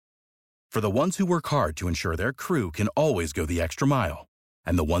For the ones who work hard to ensure their crew can always go the extra mile,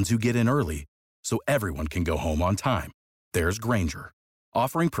 and the ones who get in early so everyone can go home on time, there's Grainger,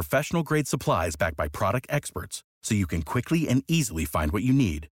 offering professional-grade supplies backed by product experts so you can quickly and easily find what you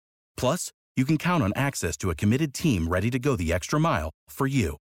need. Plus, you can count on access to a committed team ready to go the extra mile for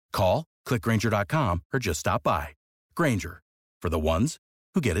you. Call, click Grainger.com, or just stop by. Grainger, for the ones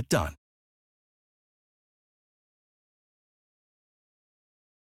who get it done.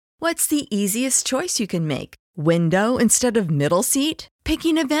 What's the easiest choice you can make? Window instead of middle seat?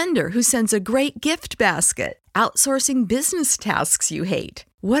 Picking a vendor who sends a great gift basket? Outsourcing business tasks you hate?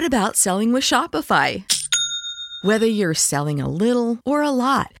 What about selling with Shopify? Whether you're selling a little or a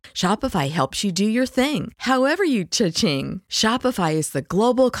lot, Shopify helps you do your thing, however you cha-ching. Shopify is the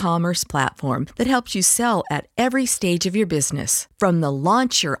global commerce platform that helps you sell at every stage of your business. From the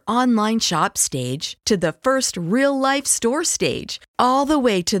launch your online shop stage to the first real-life store stage, all the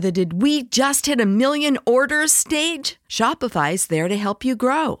way to the did we just hit a million orders stage. Shopify's there to help you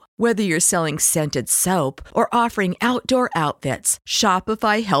grow. Whether you're selling scented soap or offering outdoor outfits,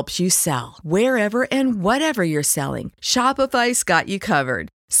 Shopify helps you sell. Wherever and whatever you're selling, Shopify's got you covered.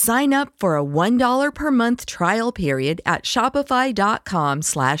 Sign up for a $1 per month trial period at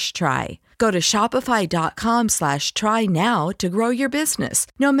shopify.com/try. Go to shopify.com/try now to grow your business,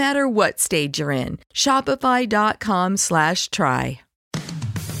 no matter what stage you're in. Shopify.com/try.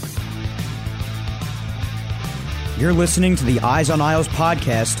 You're listening to the Eyes on Isles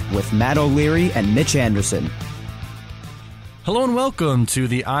podcast with Matt O'Leary and Mitch Anderson. Hello and welcome to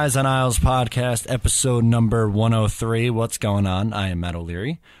the Eyes on Isles podcast, episode number 103. What's going on? I am Matt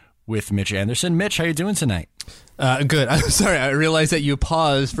O'Leary with Mitch Anderson. Mitch, how you doing tonight? Good. I'm sorry. I realized that you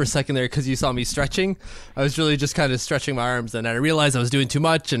paused for a second there because you saw me stretching. I was really just kind of stretching my arms, and I realized I was doing too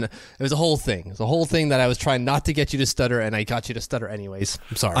much, and it was a whole thing. It was a whole thing that I was trying not to get you to stutter, and I got you to stutter anyways.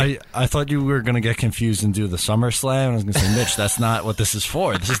 I'm sorry. I thought you were going to get confused and do the SummerSlam. I was going to say, Mitch, that's not what this is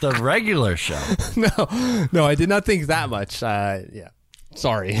for. This is the regular show. No, I did not think that much. Yeah.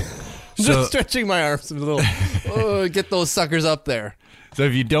 Sorry. Just stretching my arms a little. Get those suckers up there. So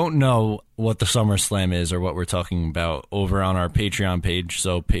if you don't know what the SummerSlam is or what we're talking about, over on our Patreon page,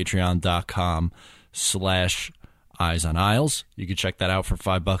 so patreon.com/Eyes on Isles. You can check that out for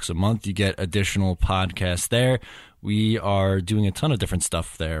 $5 a month. You get additional podcasts there. We are doing a ton of different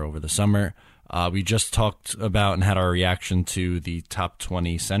stuff there over the summer. We just talked about and had our reaction to the top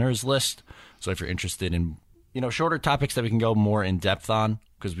 20 centers list. So if you're interested in, shorter topics that we can go more in depth on,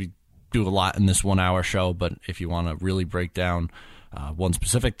 because we do a lot in this 1 hour show, but if you want to really break down one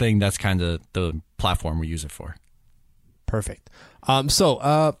specific thing, that's kind of the platform we use it for. Perfect.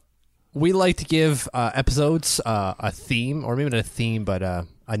 So we like to give episodes a theme, or maybe not a theme, but a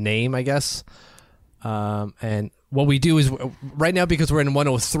name, I guess. And what we do is, right now, because we're in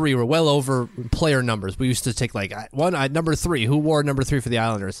 103, we're well over player numbers. We used to take number 3. Who wore number 3 for the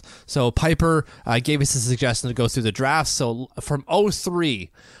Islanders? So Piper gave us a suggestion to go through the draft. So from 03,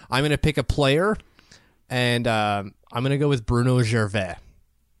 I'm going to pick a player, and I'm going to go with Bruno Gervais.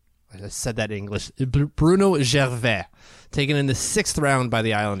 I said that in English. Bruno Gervais, taken in the 6th round by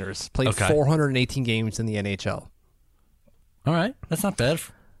the Islanders. Played 418 games in the NHL. All right, that's not bad.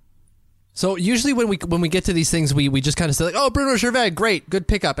 So usually when we get to these things, we just kind of say, Bruno Gervais, great, good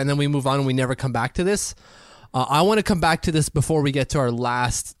pickup, and then we move on and we never come back to this. I want to come back to this before we get to our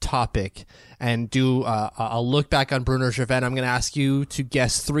last topic and do a look back on Bruno Gervais. And I'm going to ask you to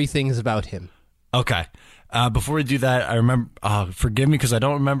guess 3 things about him. Okay. Before we do that, I remember, forgive me because I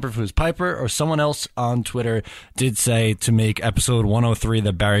don't remember if it was Piper or someone else on Twitter did say to make episode 103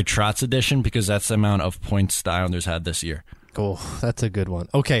 the Barry Trotz edition, because that's the amount of points the Islanders had this year. Oh, that's a good one.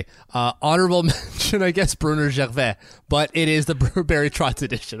 Okay, honorable mention, I guess, Bruno Gervais, but it is the Barry Trotz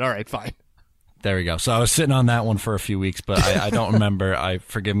edition. All right, fine. There we go. So I was sitting on that one for a few weeks, but I don't remember.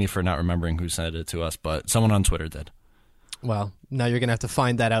 Forgive me for not remembering who sent it to us, but someone on Twitter did. Well, now you're going to have to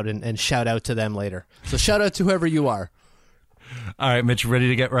find that out and shout out to them later. So shout out to whoever you are. All right, Mitch, ready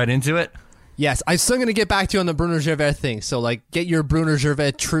to get right into it? Yes, I'm still going to get back to you on the Bruno Gervais thing. So, get your Bruno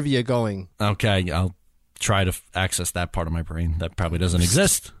Gervais trivia going. Okay, I'll try to access that part of my brain that probably doesn't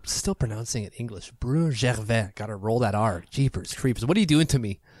exist. Still pronouncing it English. Bruno Gervais. Got to roll that R. Jeepers creepers. What are you doing to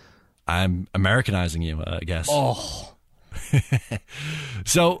me? I'm Americanizing you, I guess. Oh.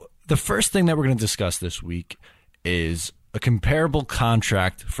 So the first thing that we're going to discuss this week is a comparable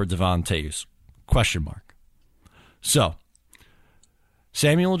contract for Devon Toews? ? So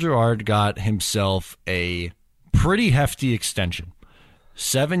Samuel Girard got himself a pretty hefty extension.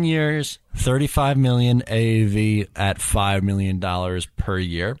 7 years, $35 million AAV at $5 million per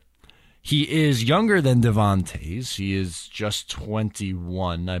year. He is younger than Devon Toews. He is just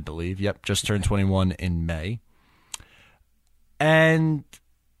 21, I believe. Yep, just turned 21 in May. And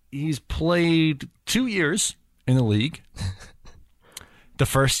he's played 2 years in the league. The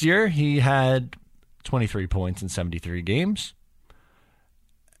first year, he had 23 points in 73 games.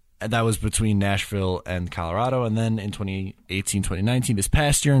 And that was between Nashville and Colorado. And then in 2018, 2019, this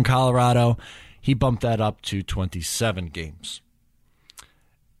past year in Colorado, he bumped that up to 27 games.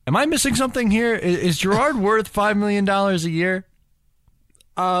 Am I missing something here? Is Girard worth $5 million a year?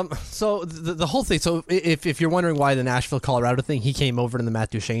 So the whole thing. So if you're wondering why the Nashville Colorado thing, he came over in the Matt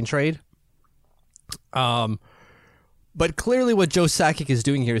Duchene trade. But clearly, what Joe Sakic is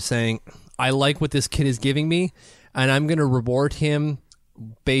doing here is saying, I like what this kid is giving me, and I'm going to reward him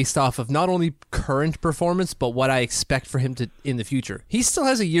based off of not only current performance, but what I expect for him to in the future. He still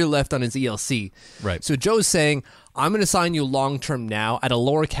has a year left on his ELC. Right. So Joe's saying, I'm going to sign you long-term now at a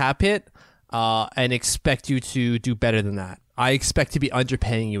lower cap hit and expect you to do better than that. I expect to be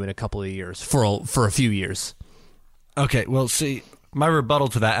underpaying you in a couple of years, for a few years. Okay, well, see, my rebuttal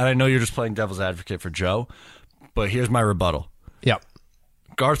to that, and I know you're just playing devil's advocate for Joe, but here's my rebuttal. Yep.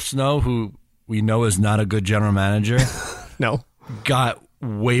 Garth Snow, who we know is not a good general manager, No. got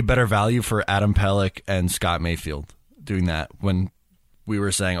way better value for Adam Pelech and Scott Mayfield doing that when we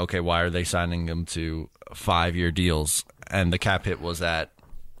were saying, okay, why are they signing them to 5-year deals? And the cap hit was at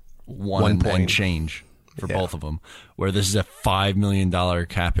one point and change for both of them, where this is a $5 million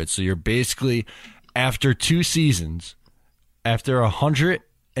cap hit. So you're basically, after 2 seasons, after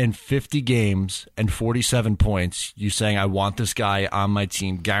 150 games and 47 points, you saying, I want this guy on my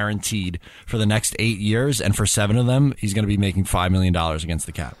team guaranteed for the next 8 years, and for 7 of them, he's going to be making $5 million against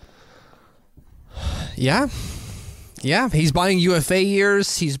the cap. Yeah. Yeah, he's buying UFA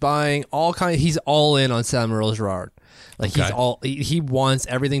years. He's buying he's all in on Samuel Girard. Like he wants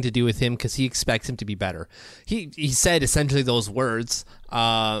everything to do with him because he expects him to be better. He said essentially those words,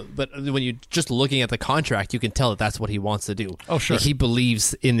 but when you're just looking at the contract, you can tell that that's what he wants to do. Oh, sure. Like he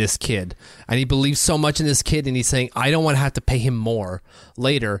believes in this kid, and he believes so much in this kid, and he's saying, I don't want to have to pay him more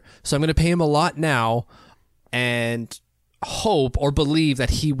later, so I'm going to pay him a lot now, and hope or believe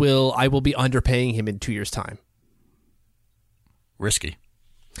that I will be underpaying him in 2 years' time. Risky.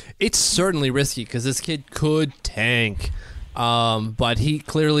 It's certainly risky because this kid could tank, but he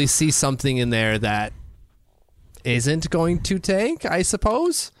clearly sees something in there that isn't going to tank, I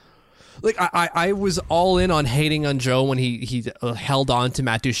suppose. Like I was all in on hating on Joe when he held on to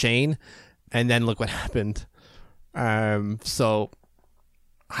Matt Duchene, and then look what happened. So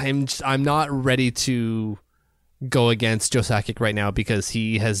I'm not ready to go against Joe Sakic right now because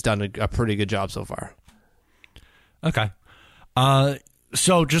he has done a pretty good job so far. Okay.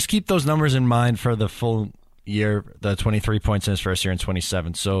 So just keep those numbers in mind for the full year, the 23 points in his first year and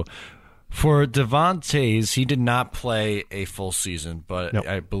 27. So for Devon Toews, he did not play a full season, but nope.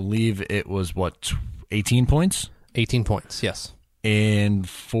 I believe it was, 18 points? 18 points, yes. In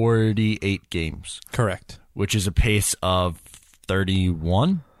 48 games. Correct. Which is a pace of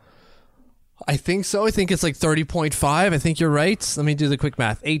 31? I think so. I think it's like 30.5. I think you're right. Let me do the quick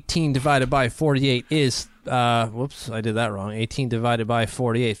math. 18 divided by 48 is... whoops, I did that wrong. 18 divided by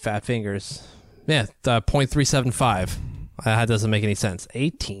 48, fat fingers. Yeah, 0.375. That doesn't make any sense.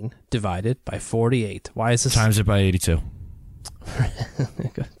 18 divided by 48. Why is this? Times it by 82.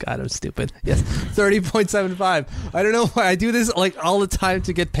 God, I'm stupid. Yes, 30.75. I don't know why I do this like all the time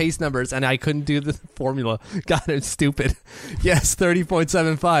to get pace numbers, and I couldn't do the formula. God, I'm stupid. Yes,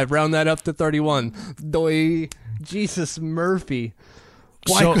 30.75. Round that up to 31. Doy, Jesus Murphy.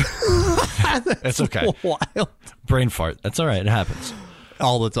 Why? So, that's it's okay. Wild. Brain fart. That's all right. It happens.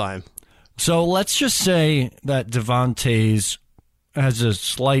 All the time. So let's just say that Devon Toews has a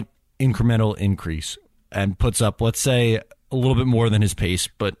slight incremental increase and puts up, let's say, a little bit more than his pace,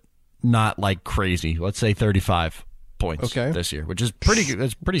 but not like crazy. Let's say 35 points this year, which is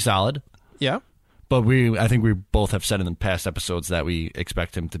pretty solid. Yeah. But I think we both have said in the past episodes that we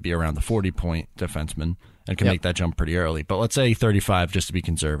expect him to be around the 40-point defenseman and can make that jump pretty early. But let's say 35 just to be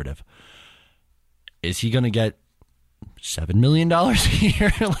conservative. Is he going to get $7 million a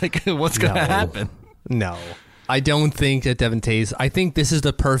year? Like, what's going to happen? No. I don't think that Devon Toews... I think this is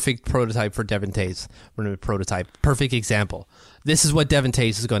the perfect prototype for Devon Toews. Perfect example. This is what Devon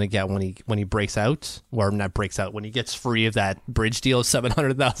Toews is going to get when he breaks out. Or not breaks out. When he gets free of that bridge deal of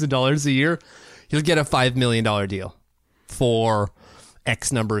 $700,000 a year, he'll get a $5 million deal for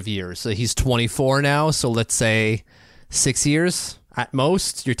X number of years. So he's 24 now, so let's say 6 years at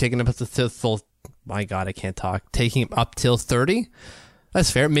most. You're taking him up to full... My God, I can't talk. Taking him up till 30?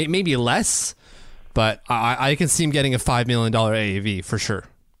 That's fair. Maybe less. But I can see him getting a $5 million AAV for sure.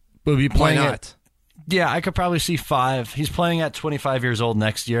 We'll be playing Why it. not? Yeah, I could probably see 5. He's playing at 25 years old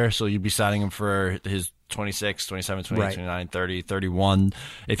next year, so you'd be signing him for his 26, 27, 28, Right. 29, 30, 31.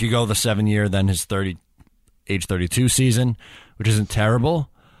 If you go the 7-year, then his age 32 season, which isn't terrible.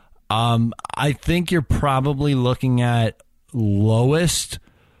 I think you're probably looking at lowest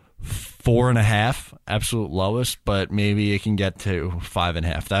 4.5, absolute lowest, but maybe it can get to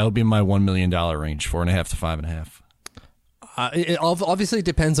 5.5. That would be my $1 million range, 4.5 to 5.5. It obviously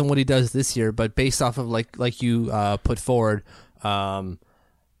depends on what he does this year, but based off of like you put forward,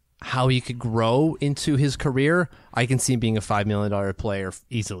 how he could grow into his career, I can see him being a $5 million player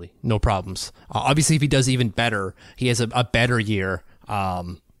easily, no problems. Obviously, if he does even better, he has a better year.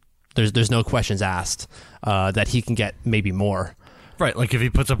 There's no questions asked that he can get maybe more. Right, like if he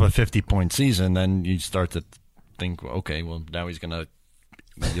puts up a 50-point season, then you start to think, okay, well now he's going to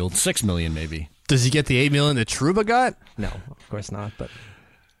yield $6 million maybe. Does he get the $8 million that Trouba got? No, of course not. But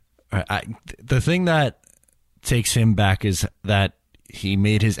the thing that takes him back is that he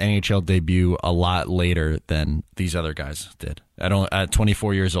made his NHL debut a lot later than these other guys did. At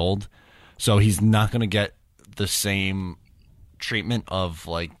 24 years old, so he's not going to get the same treatment of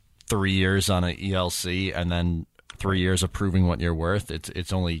like 3 years on an ELC and then 3 years of proving what you're worth.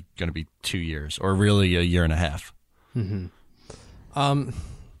 It's only going to be 2 years, or really a year and a half. Mm-hmm.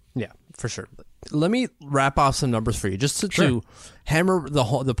 Yeah, for sure. Let me wrap off some numbers for you, just to hammer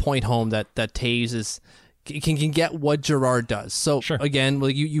the point home that Toews can get what Girard does. So again, well,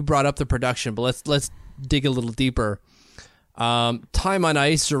 you brought up the production, but let's dig a little deeper. Time on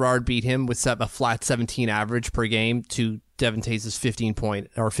ice, Girard beat him with a flat 17 average per game to Devon Toews'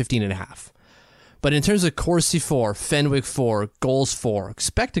 15.5. But in terms of Corsi 4, Fenwick 4, goals 4,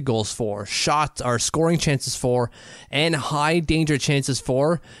 expected goals 4, shots or scoring chances 4, and high danger chances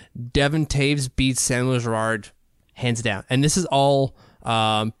 4, Devon Toews beats Samuel Girard hands down. And this is all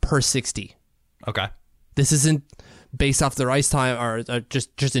per 60. Okay. This isn't based off their ice time or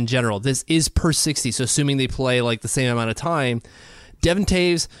just in general. This is per 60. So assuming they play like the same amount of time, Devon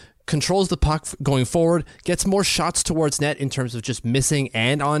Toews controls the puck going forward, gets more shots towards net in terms of just missing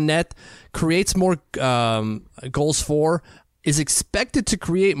and on net, creates more goals for, is expected to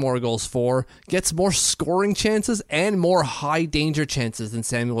create more goals for, gets more scoring chances and more high danger chances than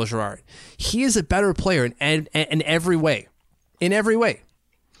Samuel Girard. He is a better player in every way. In every way.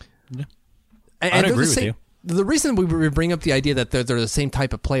 Yeah. And I'd agree with you. The reason we bring up the idea that they're the same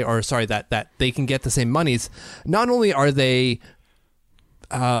type of player, or sorry, that they can get the same monies, not only are they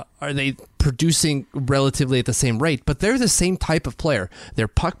producing relatively at the same rate, but they're the same type of player. They're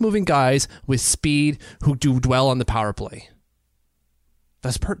puck-moving guys with speed who do well on the power play.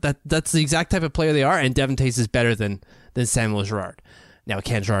 That's the exact type of player they are, and Devon Toews is better than Samuel Girard. Now,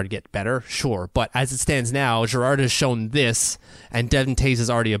 can Girard get better? Sure, but as it stands now, Girard has shown this, and Devon Toews is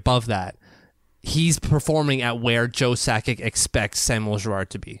already above that. He's performing at where Joe Sakic expects Samuel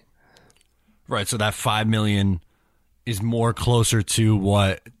Girard to be. Right, so that $5 million is more closer to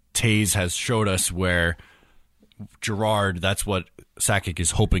what Toews has showed us, where Girard, that's what Sakic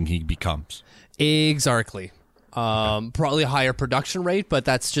is hoping he becomes. Exactly. Probably a higher production rate, but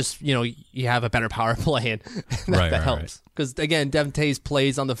that's just, you have a better power play, and that helps. Because, again, Devon Toews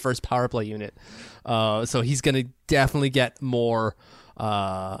plays on the first power play unit. So he's going to definitely get more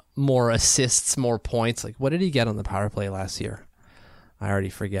assists, more points. Like, what did he get on the power play last year? I already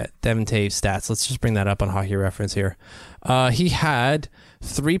forget. Devon Toews stats. Let's just bring that up on Hockey Reference here. He had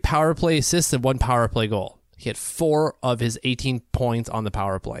 3 power play assists and 1 power play goal. He had 4 of his 18 points on the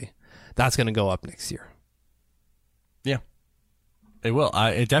power play. That's going to go up next year. Yeah, it will.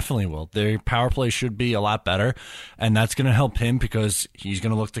 It definitely will. Their power play should be a lot better, and that's going to help him because he's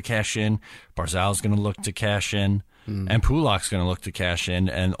going to look to cash in. Barzal's going to look to cash in, and Pulak's going to look to cash in,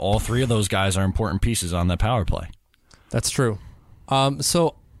 and all 3 of those guys are important pieces on that power play. That's true.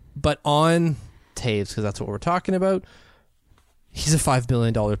 But on Toews, because that's what we're talking about, he's a $5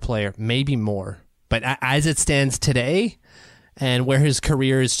 billion player, maybe more. But as it stands today, and where his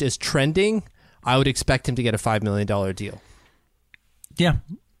career is trending, I would expect him to get a $5 million deal. Yeah,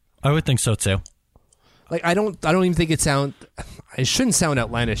 I would think so too. Like I don't even think it shouldn't sound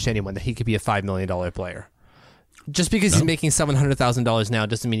outlandish to anyone that he could be a $5 million player. Just because he's making $700,000 now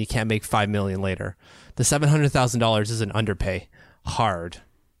doesn't mean he can't make $5 million later. The $700,000 is an underpay. Hard.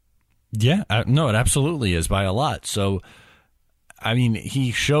 Yeah, no, it absolutely is by a lot. So, I mean,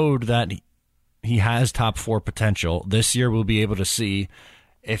 he showed that he has top 4 potential. This year we'll be able to see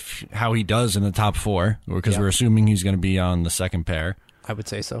how he does in the top 4, because we're assuming he's going to be on the second pair. I would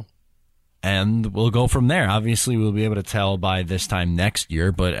say so. And we'll go from there. Obviously, we'll be able to tell by this time next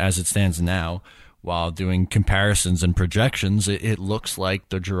year, but as it stands now, while doing comparisons and projections, it looks like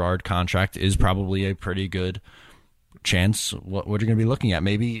the Girard contract is probably a pretty good chance. What are you going to be looking at?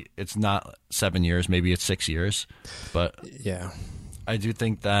 Maybe it's not 7 years, maybe it's 6 years, but yeah, I do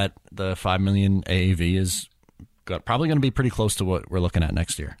think that the $5 million AAV is probably going to be pretty close to what we're looking at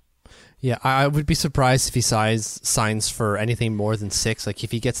next year. Yeah, I would be surprised if he signs for anything more than 6. Like, if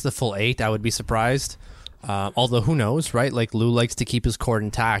he gets the full 8, I would be surprised. Although, who knows, right? Like, Lou likes to keep his core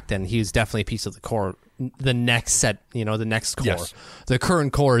intact, and he's definitely a piece of the core. The next set, the next core. Yes. The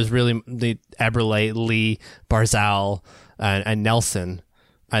current core is really the Eberle, Lee, Barzal, and Nelson.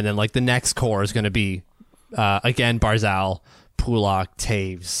 And then, like, the next core is going to be, again, Barzal, Pulock,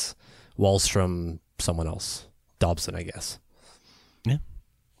 Taves, Wallstrom, someone else. Dobson, I guess. Yeah.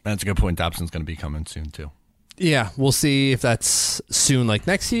 That's a good point. Dobson's going to be coming soon, too. Yeah, we'll see if that's soon, like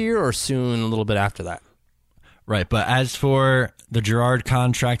next year, or soon a little bit after that. Right, but as for the Girard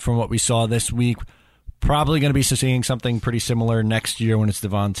contract from what we saw this week, probably going to be seeing something pretty similar next year when it's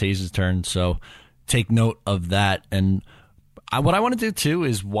Devon Taves' turn, so take note of that. And what I want to do, too,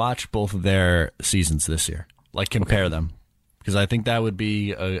 is watch both of their seasons this year, like compare them, because I think that would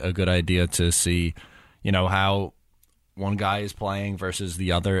be a good idea to see, how one guy is playing versus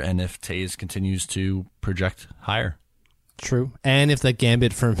the other, and if Taves continues to project higher. True. And if that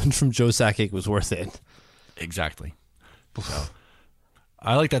gambit from Joe Sakic was worth it. Exactly. So,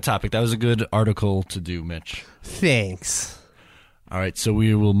 I like that topic. That was a good article to do, Mitch. Thanks. All right, so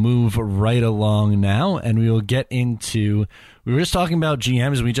we will move right along now, and we will get into... We were just talking about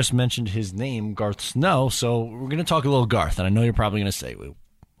GMs, and we just mentioned his name, Garth Snow, so we're going to talk a little Garth, and I know you're probably going to say...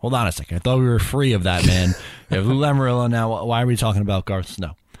 Hold on a second. I thought we were free of that, man. You have Lou Lamoriello now. Why are we talking about Garth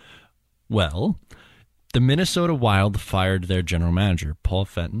Snow? Well, the Minnesota Wild fired their general manager. Paul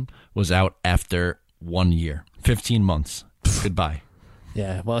Fenton was out after 1 year, 15 months. Goodbye.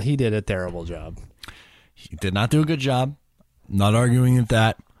 Yeah, well, he did a terrible job. He did not do a good job. Not arguing with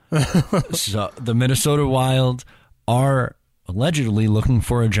that. So the Minnesota Wild are allegedly looking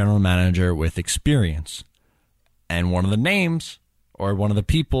for a general manager with experience. And one of the names... or one of the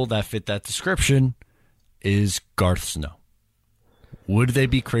people that fit that description is Garth Snow. Would they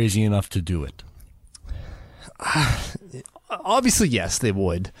be crazy enough to do it? Obviously, yes, they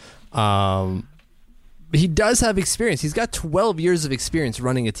would. He does have experience. He's got 12 years of experience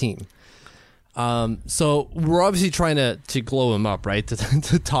running a team. So we're obviously trying to glow him up, right?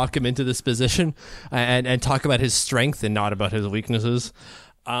 To talk him into this position and talk about his strength and not about his weaknesses.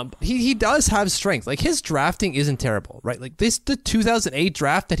 He does have strength. Like, his drafting isn't terrible, right? Like, the 2008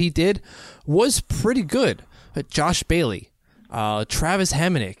 draft that he did was pretty good. Josh Bailey, Travis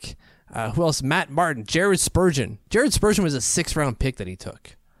Hamonic, who else? Matt Martin, Jared Spurgeon. Jared Spurgeon was a 6th-round pick that he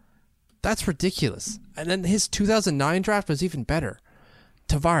took. That's ridiculous. And then his 2009 draft was even better.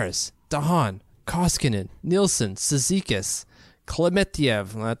 Tavares, Dahan, Koskinen, Nielsen, Cizikas,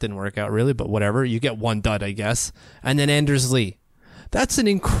 Klemetiev. Well, that didn't work out really, but whatever. You get one dud, I guess. And then Anders Lee. That's an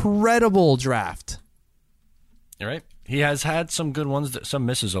incredible draft. You're right. He has had some good ones, some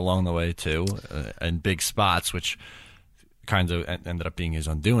misses along the way, too, and big spots, which kind of ended up being his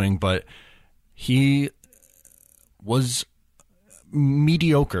undoing. But he was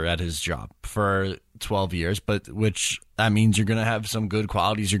mediocre at his job for 12 years, but which that means you're going to have some good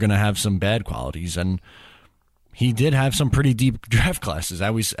qualities, you're going to have some bad qualities. And he did have some pretty deep draft classes,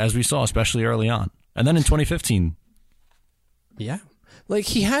 as we saw, especially early on. And then in 2015. Yeah. Like,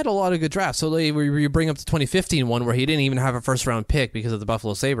 he had a lot of good drafts. So like, you bring up the 2015 one where he didn't even have a first-round pick because of the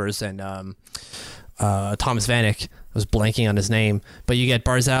Buffalo Sabres and Thomas Vanek. I was blanking on his name. But you get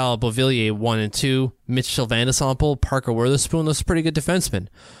Barzal, Beauvillier, 1 and 2, Mitchell Van de Sample, Parker Witherspoon. Those are pretty good defensemen.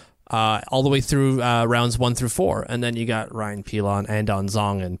 All the way through rounds 1 through 4. And then you got Ryan Pilon, Andon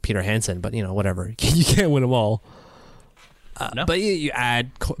Zong, and Peter Hansen. But, whatever. You can't win them all. No. But you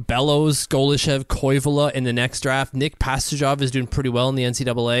add Bellows, Golishev, Koivula in the next draft. Nick Pastujov is doing pretty well in the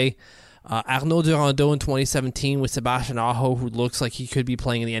NCAA. Arnaud Durandeau in 2017 with Sebastian Aho, who looks like he could be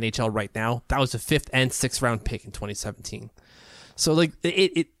playing in the NHL right now. That was a 5th and 6th round pick in 2017. So like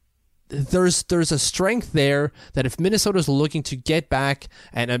there's a strength there that if Minnesota's looking to get back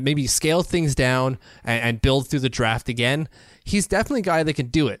and maybe scale things down and build through the draft again, he's definitely a guy that can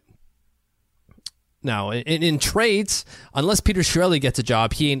do it. Now, in trades, unless Peter Chiarelli gets a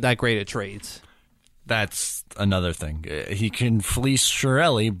job, he ain't that great at trades. That's another thing. He can fleece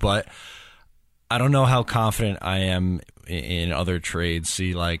Chiarelli, but I don't know how confident I am in other trades.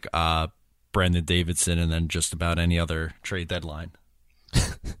 See, like Brandon Davidson and then just about any other trade deadline.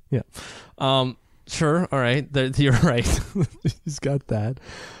 Yeah. Sure. All right. You're right. He's got that.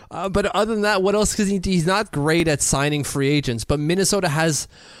 But other than that, what else? Because he's not great at signing free agents, but Minnesota has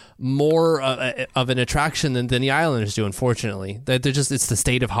more of an attraction than the Islanders do, unfortunately. They're just, it's the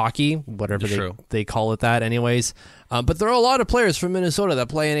state of hockey, whatever they call it that anyways. But there are a lot of players from Minnesota that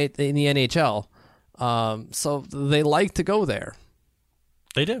play in the NHL. So they like to go there.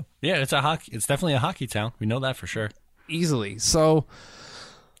 They do. Yeah, it's definitely a hockey town. We know that for sure. Easily. So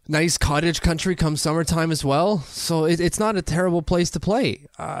nice cottage country come summertime as well. So it's not a terrible place to play.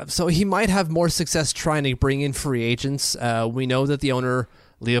 So he might have more success trying to bring in free agents. We know that the owner,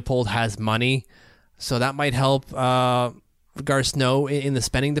 Leopold, has money. So that might help Gar Snow in the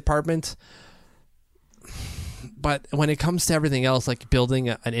spending department. But when it comes to everything else, like building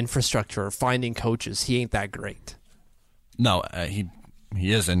an infrastructure or finding coaches, he ain't that great. No, he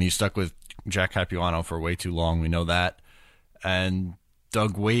isn't. He stuck with Jack Capuano for way too long. We know that. And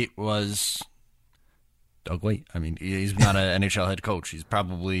Doug Waite. I mean, he's not an NHL head coach. He's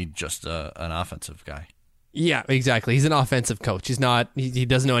probably just an offensive guy. Yeah, exactly. He's an offensive coach. He's not. He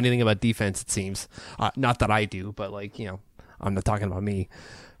doesn't know anything about defense, it seems. Not that I do, but I'm not talking about me.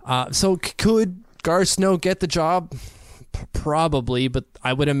 So could Gar Snow get the job? Probably, but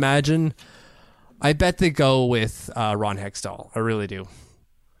I would imagine. I bet they go with Ron Hextall. I really do.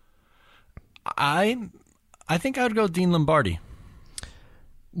 I think I would go Dean Lombardi.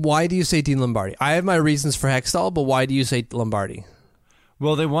 Why do you say Dean Lombardi? I have my reasons for Hextall, but why do you say Lombardi?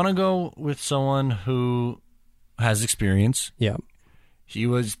 Well, they want to go with someone who has experience. Yeah. He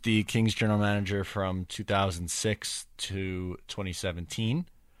was the Kings general manager from 2006 to 2017.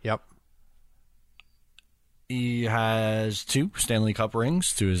 Yep. He has 2 Stanley Cup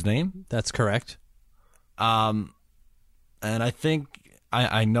rings to his name. That's correct. And I think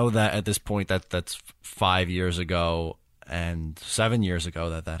I know that at this point that's 5 years ago and 7 years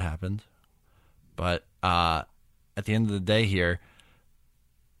ago that happened. But at the end of the day here,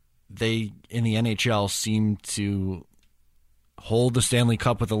 they in the NHL seem to hold the Stanley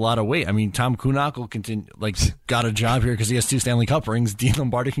Cup with a lot of weight. I mean, Tom Kuhnhackl got a job here because he has 2 Stanley Cup rings. Dean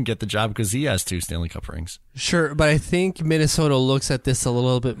Lombardi can get the job because he has 2 Stanley Cup rings. Sure, but I think Minnesota looks at this a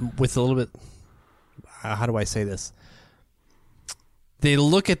little bit. How do I say this? They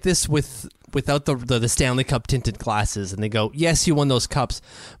look at this without the Stanley Cup tinted glasses, and they go, yes, you won those cups,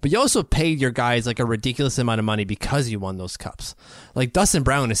 but you also paid your guys like a ridiculous amount of money because you won those cups. Like Dustin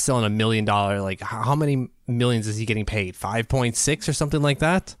Brown is still on $1 million. Like how many millions is he getting paid? 5.6 or something like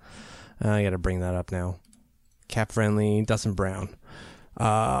that? I got to bring that up now. Cap friendly, Dustin Brown.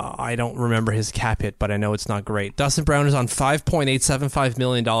 I don't remember his cap hit, but I know it's not great. Dustin Brown is on $5.875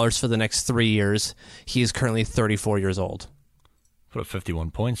 million for the next 3 years. He is currently 34 years old. Put up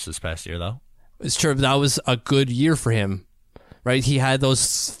 51 points this past year, though. It's true. That was a good year for him, right? He had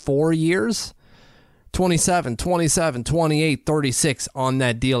those 4 years, 27, 27, 28, 36 on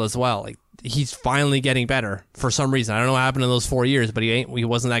that deal as well. Like he's finally getting better for some reason. I don't know what happened in those 4 years, but he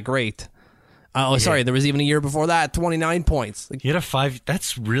wasn't that great. Sorry, there was even a year before that, 29 points. He had a 5.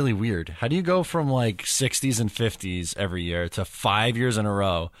 That's really weird. How do you go from like 60s and 50s every year to 5 years in a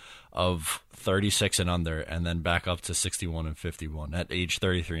row of 36 and under, and then back up to 61 and 51 at age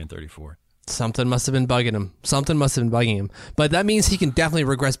 33 and 34? Something must have been bugging him. But that means he can definitely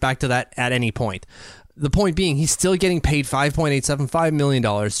regress back to that at any point. The point being, he's still getting paid $5.875 million.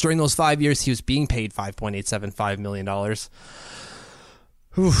 During those 5 years, he was being paid $5.875 million.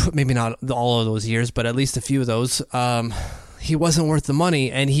 Maybe not all of those years, but at least a few of those. He wasn't worth the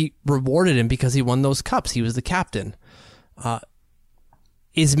money, and he rewarded him because he won those cups. He was the captain.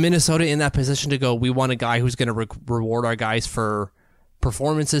 Is Minnesota in that position to go, we want a guy who's going to reward our guys for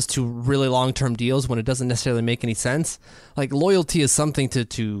performances to really long-term deals when it doesn't necessarily make any sense? Like, loyalty is something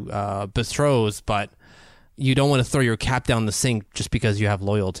to betroth, but you don't want to throw your cap down the sink just because you have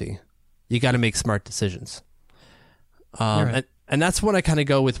loyalty. You got to make smart decisions. Right. And that's when I kind of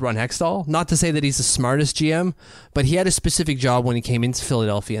go with Ron Hextall. Not to say that he's the smartest GM, but he had a specific job when he came into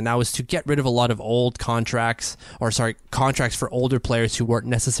Philadelphia, and that was to get rid of a lot of old contracts for older players who weren't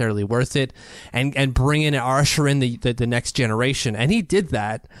necessarily worth it, and bring in and usher in the next generation. And he did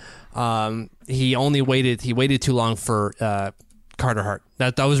that. He waited too long for Carter Hart.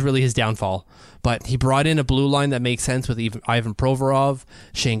 That was really his downfall. But he brought in a blue line that makes sense with Ivan Provorov,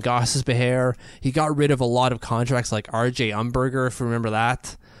 Shane Gostisbehere. He got rid of a lot of contracts like R.J. Umberger, if you remember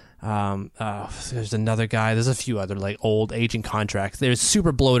that. There's another guy. There's a few other like old aging contracts. There's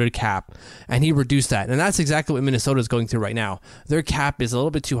super bloated cap, and he reduced that. And that's exactly what Minnesota is going through right now. Their cap is a little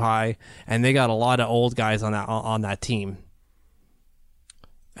bit too high, and they got a lot of old guys on that team.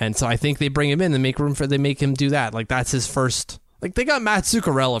 And so I think they bring him in and they make him do that. Like that's his first. Like, they got Matt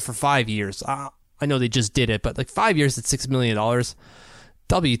Zuccarello for 5 years. I know they just did it, but like 5 years at $6 million.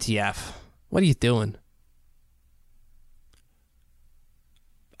 WTF. What are you doing?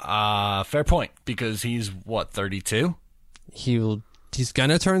 Fair point, because he's, what, 32? He's going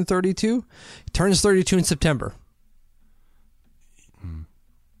to turn 32. He turns 32 in September.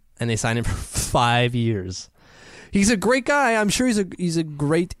 And they signed him for 5 years. He's a great guy. I'm sure he's a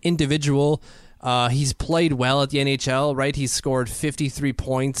great individual. He's played well at the NHL, right? He scored 53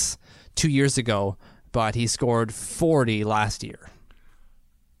 points 2 years ago, but he scored 40 last year.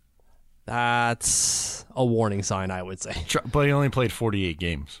 That's a warning sign, I would say. But he only played 48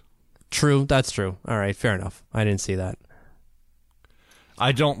 games. True, that's true. All right, fair enough. I didn't see that.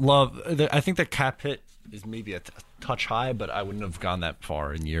 I think the cap hit is maybe a touch high, but I wouldn't have gone that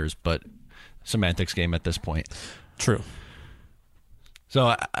far in years. But semantics game at this point. True.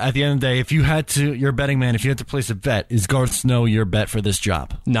 So at the end of the day, if you had to, you're a betting man, if you had to place a bet, is Garth Snow your bet for this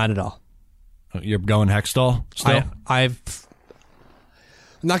job? Not at all. You're going Hextall still? I'm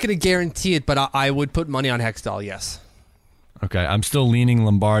not going to guarantee it, but I would put money on Hextall, yes. Okay, I'm still leaning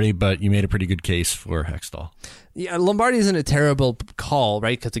Lombardi, but you made a pretty good case for Hextall. Yeah, Lombardi isn't a terrible call,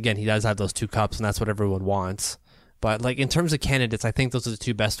 right? Because, again, he does have those 2 cups, and that's what everyone wants. But, like, in terms of candidates, I think those are the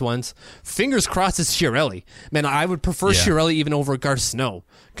 2 best ones. Fingers crossed it's Chiarelli. Man, I would prefer Chiarelli even over Garth Snow,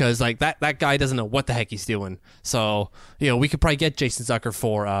 because, like, that guy doesn't know what the heck he's doing. So, we could probably get Jason Zucker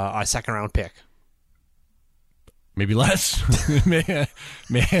for a second-round pick. Maybe less.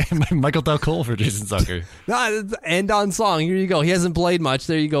 Michael Del Cole for Jason Zucker. End on song. Here you go. He hasn't played much.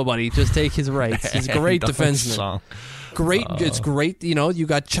 There you go, buddy. Just take his rights. He's a great defenseman. Song. Great. It's great. You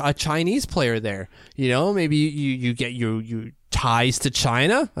got a Chinese player there. Maybe you get your ties to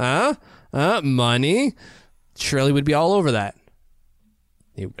China. Money. Shirley would be all over that.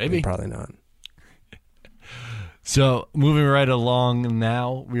 Maybe. Probably not. So, moving right along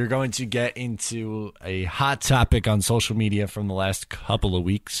now, we're going to get into a hot topic on social media from the last couple of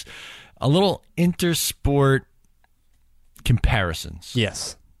weeks. A little intersport comparisons.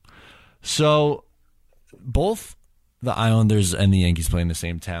 Yes. So, both the Islanders and the Yankees play in the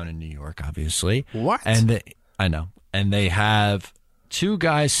same town in New York, obviously. What? I know. And they have 2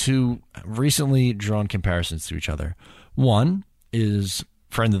 guys who recently drawn comparisons to each other. One is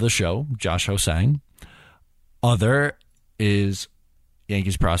friend of the show, Josh Ho-Sang. Other is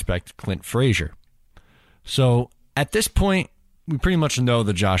Yankees prospect Clint Frazier. So at this point, we pretty much know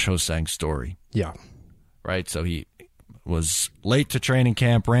the Josh Ho-Sang story. Yeah. Right? So he was late to training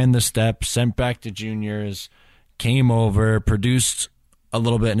camp, ran the steps, sent back to juniors, came over, produced a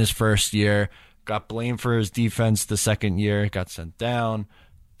little bit in his first year, got blamed for his defense the second year, got sent down,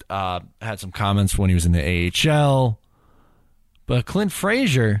 had some comments when he was in the AHL. But Clint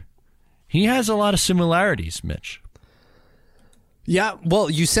Frazier, he has a lot of similarities, Mitch. Yeah, well,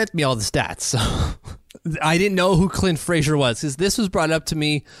 you sent me all the stats, so I didn't know who Clint Frazier was, because this was brought up to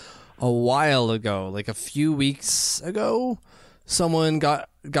me a while ago, like a few weeks ago. Someone got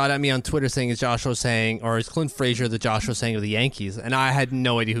at me on Twitter saying, is Josh Ho-Sang, or is Clint Frazier the Josh Ho-Sang of the Yankees? And I had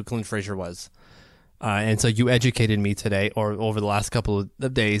no idea who Clint Frazier was. And so you educated me today, or over the last couple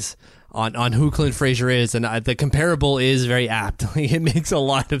of days, on who Clint Frazier is, and the comparable is very apt. It makes a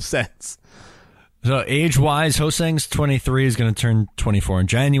lot of sense. So age-wise, Ho-Sang's 23, is going to turn 24 in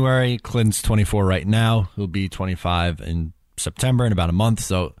January. Clint's 24 right now. He'll be 25 in September, in about a month.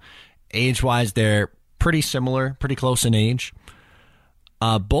 So age-wise, they're pretty similar, pretty close in age.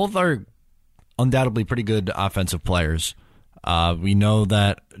 Both are undoubtedly pretty good offensive players. We know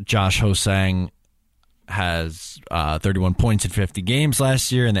that Josh Ho-Sang has 31 points in 50 games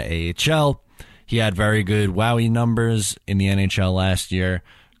last year in the AHL. He had very good WOWY numbers in the NHL last year.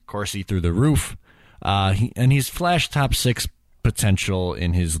 Of course, he threw the roof. He's flashed top 6 potential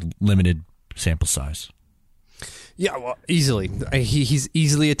in his limited sample size. Yeah, well, easily. He's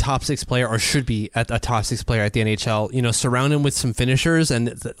easily a top 6 player, or should be a top 6 player at the NHL. Surround him with some finishers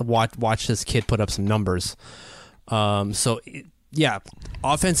and watch this kid put up some numbers. Yeah,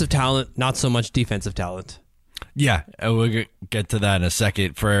 offensive talent, not so much defensive talent. Yeah, we'll get to that in a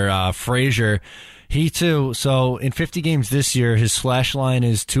second. For Frazier, he too, so in 50 games this year, his slash line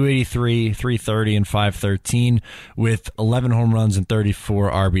is 283, 330, and 513 with 11 home runs and 34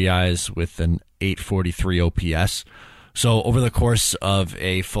 RBIs with an 843 OPS. So over the course of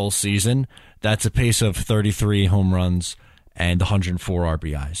a full season, that's a pace of 33 home runs and 104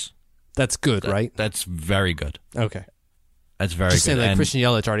 RBIs. That's good, right? That's very good. Okay. That's very Just good. Saying, Christian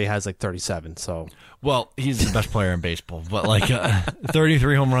Yelich already has 37, so... Well, he's the best player in baseball, but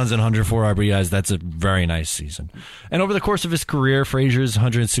 33 home runs and 104 RBIs, that's a very nice season. And over the course of his career, Frazier's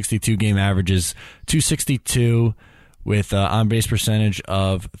 162 game averages, 262 with on-base percentage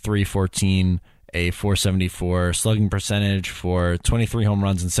of 314, a 474 slugging percentage for 23 home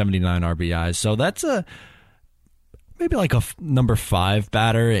runs and 79 RBIs. So that's maybe like a number 5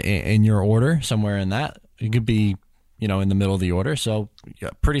 batter in your order, somewhere in that. He could be, in the middle of the order. So,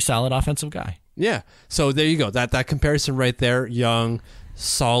 yeah, pretty solid offensive guy. Yeah. So there you go. That comparison right there. Young,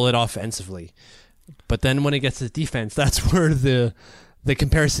 solid offensively. But then when it gets to defense, that's where the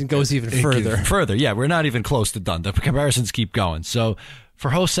comparison goes even further. Further, yeah. We're not even close to done. The comparisons keep going. So for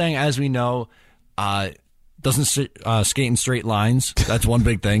Ho-Sang, as we know, doesn't skate in straight lines. That's one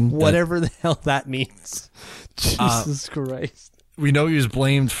big thing. Whatever the hell that means. Jesus Christ. We know he was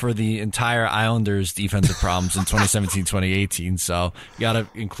blamed for the entire Islanders' defensive problems in 2017-2018, so you got to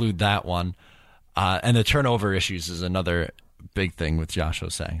include that one. And the turnover issues is another big thing with Josh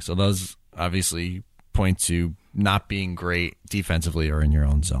Ho-Sang. So those obviously point to not being great defensively or in your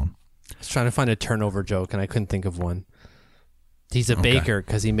own zone. I was trying to find a turnover joke, and I couldn't think of one. He's a baker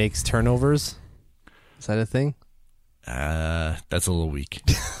because he makes turnovers. Is that a thing? That's a little weak.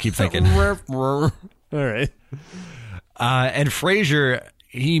 Keep thinking. All right. And Frazier,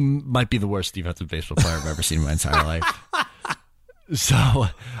 he might be the worst defensive baseball player I've ever seen in my entire life. So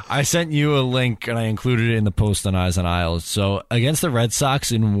I sent you a link, and I included it in the post on Eyes on Isles. So against the Red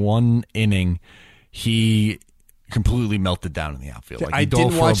Sox in one inning, he completely melted down in the outfield. I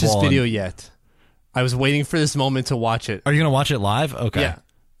didn't watch this video yet. I was waiting for this moment to watch it. Are you going to watch it live? Okay. Yeah.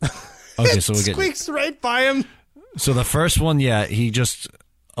 Okay, so we'll get squeaks right by him. So the first one, yeah, he just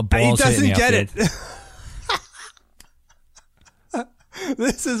a ball. He doesn't get it.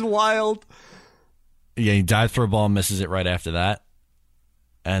 This is wild. Yeah, he dived for a ball and misses it right after that.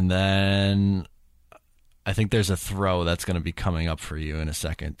 And then I think there's a throw that's going to be coming up for you in a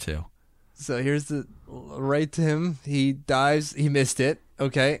second, too. So here's the right to him. He dives. He missed it.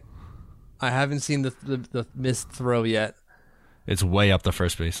 Okay. I haven't seen the missed throw yet. It's way up the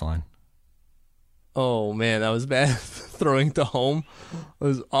first baseline. Oh, man, that was bad. Throwing to home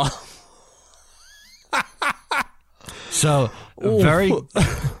was awful. So, very,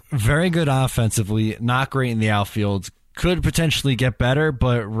 very good offensively, not great in the outfield. Could potentially get better,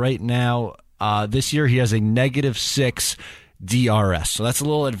 but right now, this year he has a -6 DRS. So that's a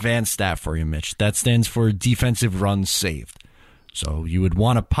little advanced stat for you, Mitch. That stands for defensive runs saved. So you would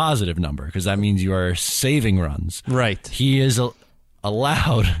want a positive number because that means you are saving runs. Right. He is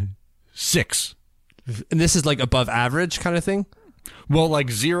allowed 6. And this is like above average kind of thing? Well,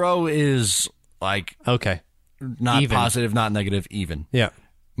 like 0 is like okay, not even. Positive, not negative, even. Yeah.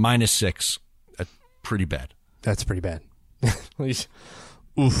 -6, pretty bad. That's pretty bad.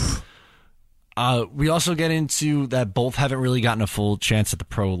 Oof. We also get into that both haven't really gotten a full chance at the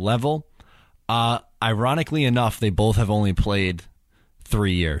pro level. Ironically enough, they both have only played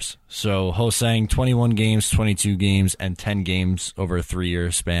 3 years. So Ho-Sang, 21 games, 22 games, and 10 games over a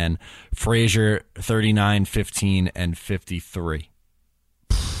 3-year span. Frazier, 39, 15, and 53.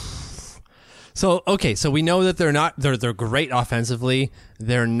 So, okay, so we know that they're great offensively.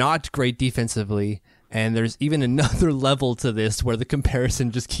 They're not great defensively. And there's even another level to this where the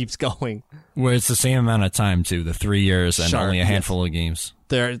comparison just keeps going. Where it's the same amount of time, too, the 3 years and only a handful of games.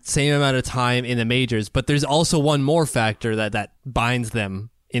 They're the same amount of time in the majors, but there's also one more factor that binds them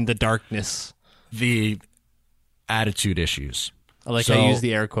in the darkness. The attitude issues. I use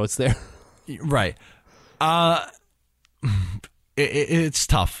the air quotes there. Right. It's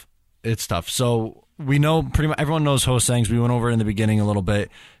tough. It's tough. So we know pretty much everyone knows Ho-Sang's. We went over it in the beginning a little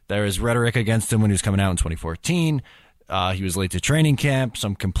bit. There is rhetoric against him when he was coming out in 2014. He was late to training camp.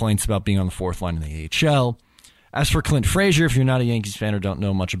 Some complaints about being on the 4th line in the AHL. As for Clint Frazier, if you're not a Yankees fan or don't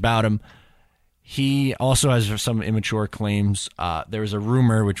know much about him, he also has some immature claims. There was a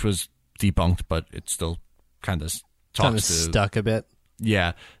rumor, which was debunked, but it still kind of stuck a bit.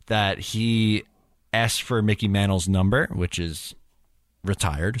 Yeah, that he asked for Mickey Mantle's number, which is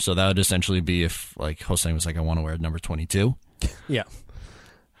retired. So that would essentially be if like Ho-Sang was like, I want to wear number 22. Yeah.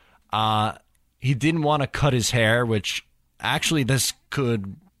 He didn't want to cut his hair, which actually this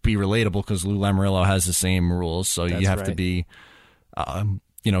could be relatable because Lou Lamoriello has the same rules. So you have to be,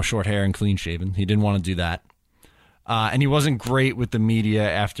 short hair and clean shaven. He didn't want to do that. And he wasn't great with the media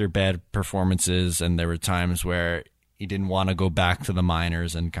after bad performances. And there were times where he didn't want to go back to the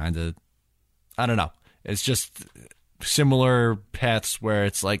minors and kind of, I don't know. It's just similar paths where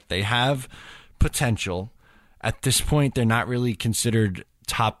it's like they have potential. At this point, they're not really considered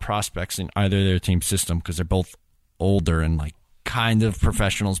top prospects in either their team system because they're both older and like kind of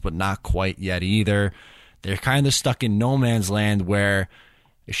professionals, but not quite yet either. They're kind of stuck in no man's land where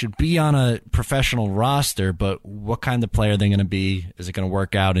it should be on a professional roster, but what kind of player are they going to be? Is it going to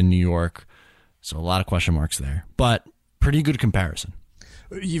work out in New York? So a lot of question marks there, but pretty good comparison.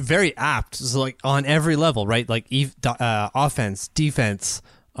 You're very apt. So like on every level, right? Like offense, defense,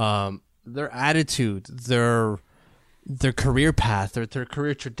 their attitude, their their career path, their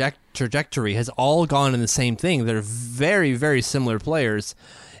career trajectory has all gone in the same thing. They're very, very similar players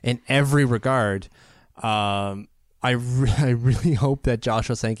in every regard. I really hope that Josh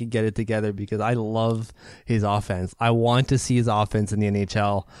Hosang can get it together because I love his offense. I want to see his offense in the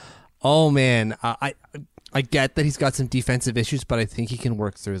NHL. Oh, man. I get that he's got some defensive issues, but I think he can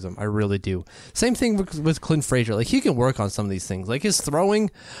work through them. I really do. Same thing with Clint Frazier. Like, he can work on some of these things. Like, his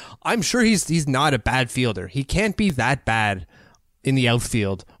throwing, I'm sure he's not a bad fielder. He can't be that bad in the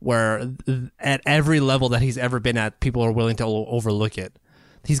outfield where at every level that he's ever been at, people are willing to overlook it.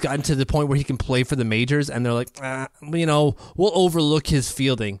 He's gotten to the point where he can play for the majors, and they're like, we'll overlook his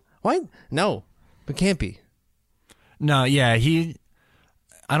fielding. What? No, it can't be. No, yeah,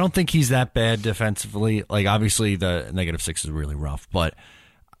 I don't think he's that bad defensively. Like, obviously, the -6 is really rough, but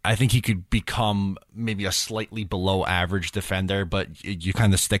I think he could become maybe a slightly below average defender, but you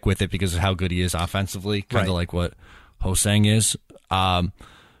kind of stick with it because of how good he is offensively, kind of like what Hosang is.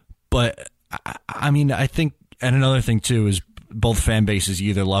 But, I mean, I think, and another thing, too, is both fan bases,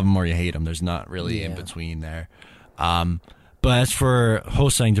 you either love him or you hate him. There's not really in between there. But as for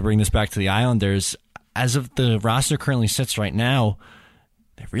Hosang, to bring this back to the Islanders, as of the roster currently sits right now,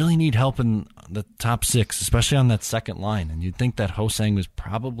 they really need help in the top 6, especially on that second line. And you'd think that Hosang was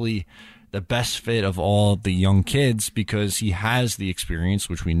probably the best fit of all the young kids because he has the experience,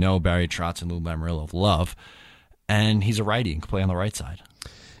 which we know Barry Trotz and Lou Lamoriello love, and he's a righty and can play on the right side.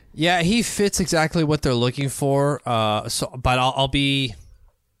 Yeah, he fits exactly what they're looking for. But I'll be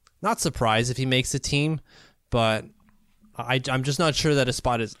not surprised if he makes the team, but I'm just not sure that a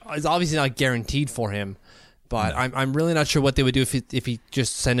spot is obviously not guaranteed for him. But I'm really not sure what they would do if he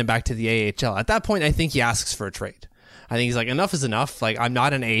just send him back to the AHL. At that point, I think he asks for a trade. I think he's like, enough is enough. Like, I'm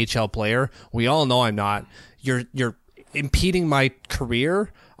not an AHL player. We all know I'm not. You're impeding my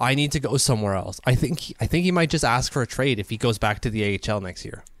career. I need to go somewhere else. I think he might just ask for a trade if he goes back to the AHL next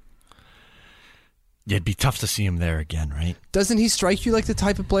year. Yeah, it'd be tough to see him there again, right? Doesn't he strike you like the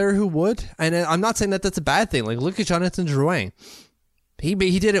type of player who would? And I'm not saying that that's a bad thing. Like, look at Jonathan Drouin. He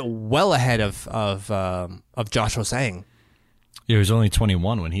did it well ahead of Josh Hosang. Yeah, he was only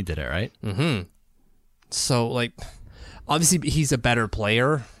 21 when he did it, right? Mm-hmm. So, like, obviously he's a better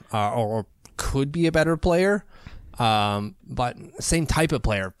player, or could be a better player, but same type of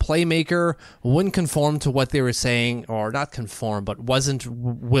player. Playmaker, wouldn't conform to what they were saying, or not conform, but wasn't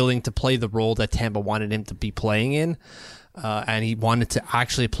willing to play the role that Tampa wanted him to be playing in. And he wanted to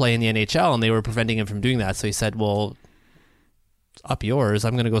actually play in the NHL, and they were preventing him from doing that. So he said, well, up yours,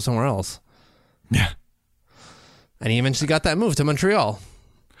 I'm going to go somewhere else. Yeah. And he eventually got that move to Montreal.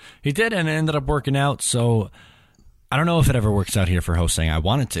 He did, and it ended up working out. So I don't know if it ever works out here for Hosang. I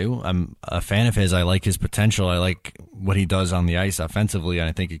want it to. I'm a fan of his. I like his potential. I like what he does on the ice offensively, and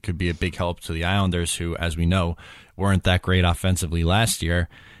I think it could be a big help to the Islanders, who, as we know, weren't that great offensively last year.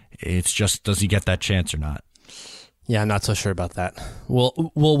 It's just, does he get that chance or not? Yeah, I'm not so sure about that.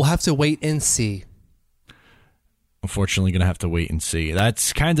 We'll have to wait and see. Unfortunately, going to have to wait and see.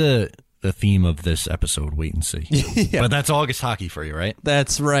 That's kind of the theme of this episode, wait and see. Yeah. But that's August hockey for you, right?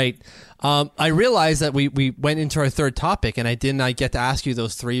 That's right. I realized that we went into our third topic, and I did not get to ask you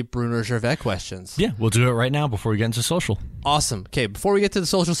those 3 Bruno Gervais questions. Yeah, we'll do it right now before we get into social. Awesome. Okay, before we get to the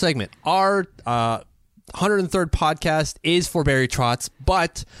social segment, our 103rd podcast is for Barry Trotz,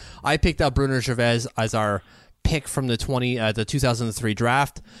 but I picked up Bruno Gervais as our pick from the 2003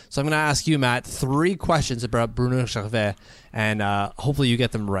 draft. So I'm going to ask you, Matt, 3 questions about Bruno Gervais, and hopefully you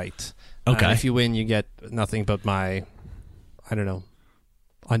get them right. Okay. If you win, you get nothing but my, I don't know,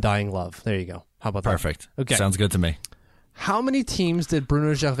 undying love. There you go. How about that? Perfect. Okay. Sounds good to me. How many teams did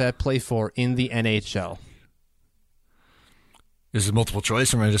Bruno Gervais play for in the NHL? Is it multiple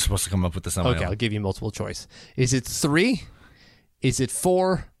choice, or am I just supposed to come up with this on my own? I'll give you multiple choice. Is it 3? Is it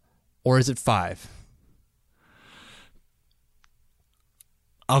 4? Or is it 5?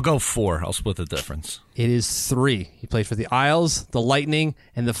 I'll go 4. I'll split the difference. It is 3. He played for the Isles, the Lightning,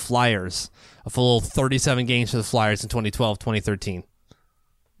 and the Flyers. A full 37 games for the Flyers in 2012, 2013.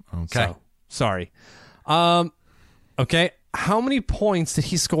 Okay. So, sorry. Okay. How many points did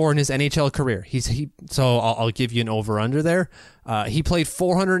he score in his NHL career? So I'll give you an over-under there. He played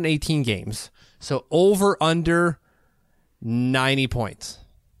 418 games. So over-under 90 points.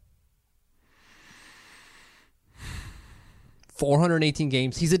 418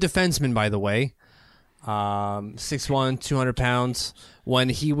 games. He's a defenseman, by the way. 6'1", 200 pounds. When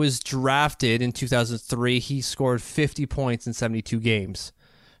he was drafted in 2003, he scored 50 points in 72 games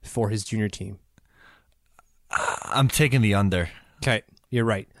for his junior team. I'm taking the under. Okay, you're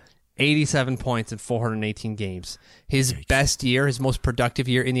right. 87 points in 418 games. His best year, his most productive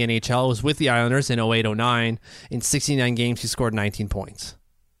year in the NHL was with the Islanders in 08-09. In 69 games, he scored 19 points.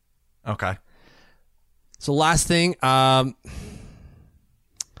 Okay. So last thing, I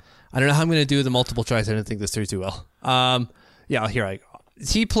don't know how I'm going to do the multiple choice. I didn't think this through too well. Yeah, here I go.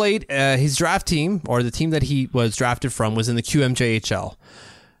 He played his draft team, or the team that he was drafted from, was in the QMJHL.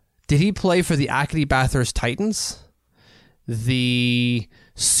 Did he play for the Acadie Bathurst Titans, the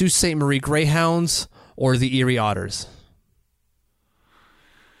Sault Ste. Marie Greyhounds, or the Erie Otters?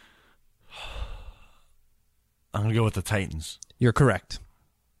 I'm going to go with the Titans. You're correct.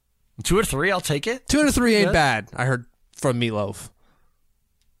 2 or 3, I'll take it. 2 out of 3 ain't Good. bad. I heard from Meatloaf.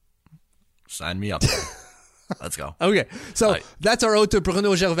 Sign me up. Let's go. Okay, so Right. that's our ode to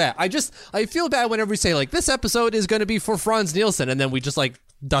Bruno Gervais. I feel bad whenever we say, like, this episode is going to be for Franz Nielsen, and then we just, like,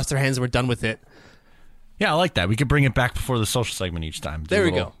 dust our hands and we're done with it. Yeah, I like that. We could bring it back before the social segment each time. Do There a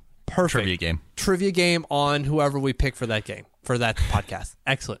we little go. Perfect. Trivia game. Trivia game on whoever we pick for that game, for that podcast.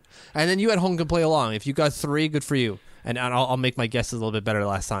 Excellent. And then you at home can play along. If you got 3, good for you. And I'll make my guesses a little bit better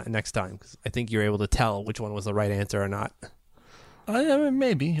next time, because I think you're able to tell which one was the right answer or not.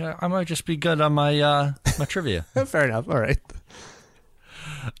 Maybe. I might just be good on my my trivia. Fair enough. All right.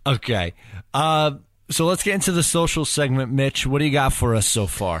 Okay. So let's get into the social segment. Mitch, what do you got for us so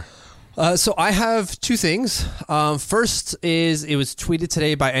far? So I have 2 things. First is, it was tweeted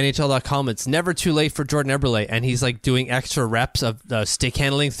today by NHL.com. It's never too late for Jordan Eberle, and he's like doing extra reps of stick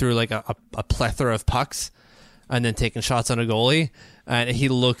handling through like a plethora of pucks, and then taking shots on a goalie. And he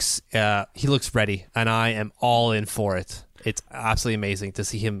looks ready, and I am all in for it. It's absolutely amazing to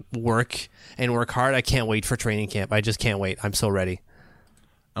see him work and work hard. I can't wait for training camp. I just can't wait. I'm so ready.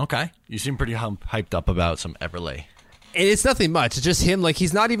 Okay. You seem pretty hyped up about some Eberle. And it's nothing much. It's just him. Like,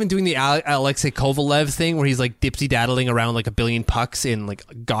 he's not even doing the Alexei Kovalev thing where he's like dipsy-daddling around like a billion pucks in like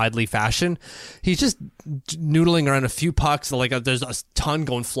godly fashion. He's just noodling around a few pucks. Like, there's a ton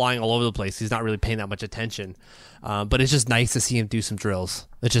going flying all over the place. He's not really paying that much attention. But it's just nice to see him do some drills.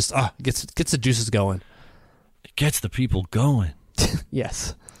 It just gets the juices going. It gets the people going.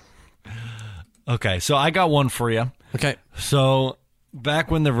 Yes. Okay, so I got one for you. Okay. So back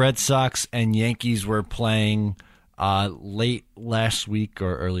when the Red Sox and Yankees were playing late last week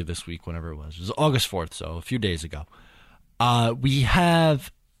or early this week, whenever it was August 4th, so a few days ago, we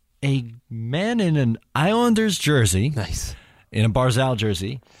have a man in an Islanders jersey, Nice. in a Barzal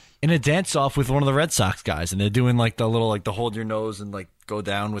jersey, in a dance-off with one of the Red Sox guys, and they're doing like the little, like the hold your nose and like go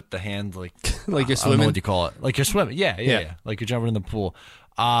down with the hand, like Like you're I don't know swimming? what you call it, like you're swimming. Yeah. Like you're jumping in the pool.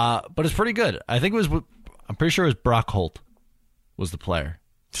 But it's pretty good. I think it was. I'm pretty sure it was Brock Holt was the player.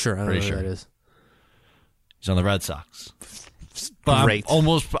 Sure. I don't Pretty know who sure. that is. He's on the Red Sox. But Great.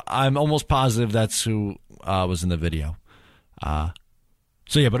 I'm almost positive that's who was in the video.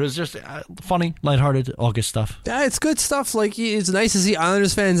 So yeah, but it was just funny, lighthearted August stuff. Yeah, it's good stuff. Like, it's nice to see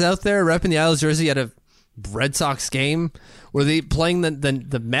Islanders fans out there repping the Islanders jersey at a Red Sox game. Were they playing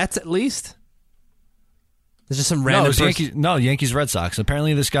the Mets at least? There's just some No, random it was Yankees Red Sox.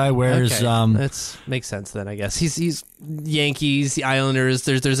 Apparently, this guy wears. Okay. That makes sense then, I guess. He's Yankees, the Islanders.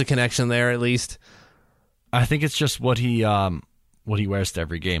 There's a connection there at least. I think it's just what he wears to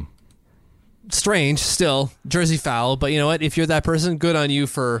every game. Strange, still jersey foul, but you know what? If you're that person, good on you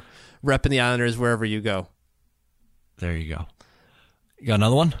for repping the Islanders wherever you go. There you go. You got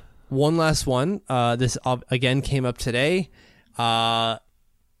another one? One last one. This again came up today.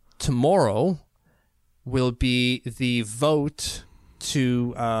 Tomorrow will be the vote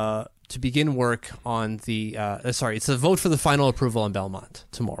to begin work on the. It's the vote for the final approval on Belmont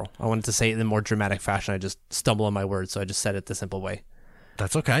tomorrow. I wanted to say it in a more dramatic fashion. I just stumbled on my words, so I just said it the simple way.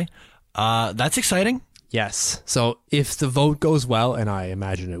 That's okay. That's exciting. Yes. So if the vote goes well, and I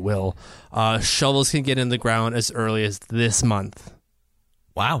imagine it will, shovels can get in the ground as early as this month.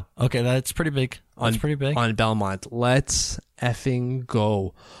 Wow. Okay, that's pretty big. That's pretty big. On Belmont. Let's effing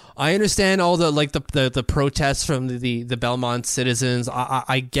go. I understand all the protests from the Belmont citizens.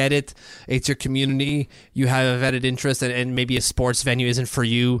 I get it. It's your community. You have a vetted interest, and maybe a sports venue isn't for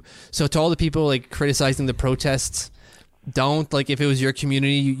you. So to all the people like criticizing the protests, don't, like, if it was your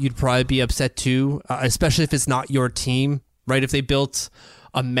community, you'd probably be upset too, especially if it's not your team, right? If they built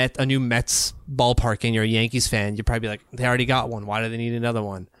a new Mets ballpark and you're a Yankees fan, you'd probably be like, they already got one. Why do they need another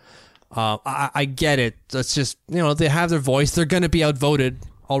one? I get it. That's just, they have their voice. They're going to be outvoted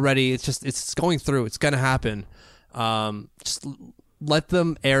already. It's going through. It's going to happen. Just let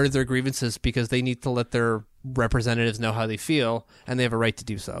them air their grievances, because they need to let their representatives know how they feel, and they have a right to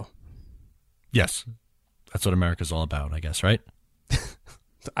do so. Yes. That's what America's all about, I guess, right?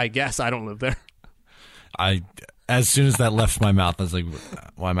 I guess. I don't live there. as soon as that left my mouth, I was like,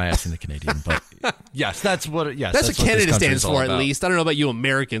 why am I asking the Canadian? But yes, that's what. Yes, That's what Canada this stands country's all for, at about. least. I don't know about you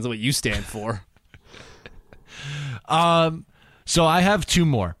Americans, what you stand for. So I have two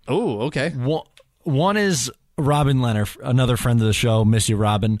more. Oh, okay. One is Robin Leonard, another friend of the show. Miss you,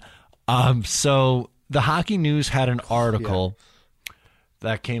 Robin. So the Hockey News had an article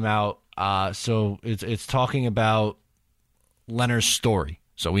that came out. So it's talking about Leonard's story.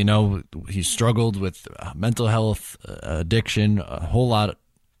 So we know he struggled with mental health, addiction, a whole lot,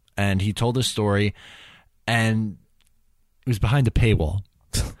 and he told his story, and it was behind a paywall.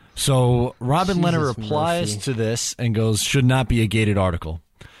 So Robin Leonard replies to this and goes, should not be a gated article.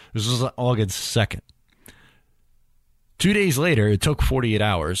 This was August 2nd. 2 days later, it took 48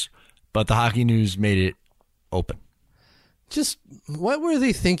 hours, but the Hockey News made it open. Just what were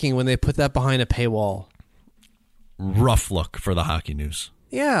they thinking when they put that behind a paywall? Rough look for the Hockey News.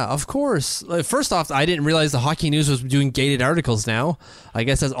 Yeah, of course. First off, I didn't realize the Hockey News was doing gated articles now. I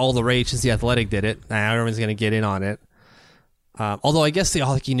guess that's all the rage since The Athletic did it. Now everyone's going to get in on it. Although I guess the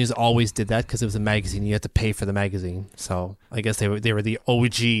Hockey News always did that because it was a magazine. You had to pay for the magazine. So I guess they were the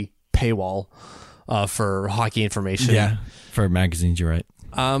OG paywall for hockey information. Yeah, for magazines, you're right.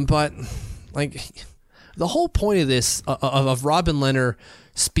 But like the whole point of this, of Robin Leonard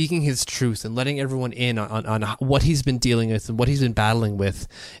speaking his truth and letting everyone in on what he's been dealing with and what he's been battling with,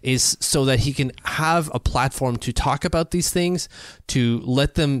 is so that he can have a platform to talk about these things, to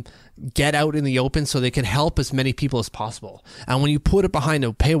let them get out in the open so they can help as many people as possible. And when you put it behind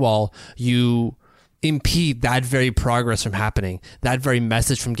a paywall, you impede that very progress from happening, that very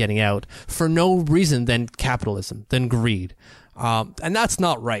message from getting out, for no reason than capitalism, than greed. And that's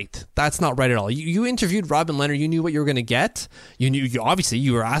not right. That's not right at all. You interviewed Robin Leonard. You knew what you were going to get. You obviously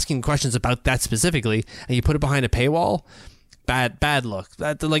you were asking questions about that specifically, and you put it behind a paywall. Bad look.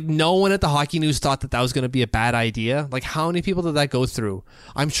 That, like, no one at the Hockey News thought that was going to be a bad idea. Like, how many people did that go through?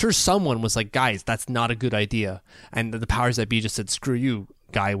 I'm sure someone was like, guys, that's not a good idea. And the powers that be just said, screw you,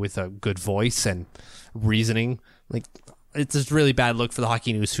 guy with a good voice and reasoning. Like, it's just really bad look for the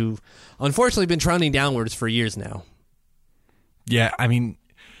Hockey News, who unfortunately been trending downwards for years now. Yeah, I mean,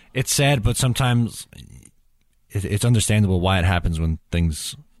 it's sad, but sometimes it's understandable why it happens when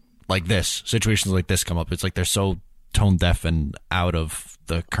things like this, situations like this come up. It's like they're so tone deaf and out of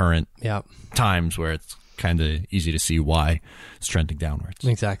the current times where it's kind of easy to see why it's trending downwards.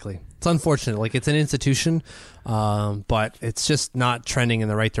 Exactly. It's unfortunate. Like, it's an institution, but it's just not trending in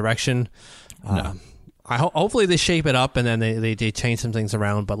the right direction. No. Hopefully they shape it up and then they change some things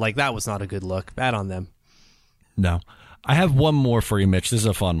around, but like, that was not a good look. Bad on them. No. I have one more for you, Mitch. This is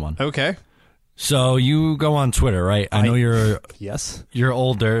a fun one. Okay. So you go on Twitter, right? I know yes. You're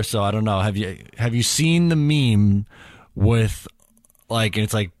older, so I don't know. Have you seen the meme with, like, and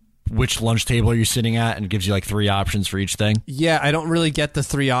it's like, which lunch table are you sitting at, and it gives you like 3 options for each thing? Yeah, I don't really get the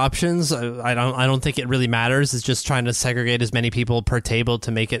 3 options. I don't think it really matters. It's just trying to segregate as many people per table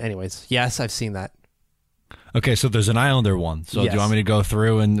to make it. Anyways, yes, I've seen that. Okay, so there's an Islander one. So do you want me to go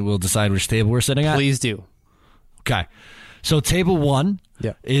through and we'll decide which table we're sitting at? Please do. Okay. So table 1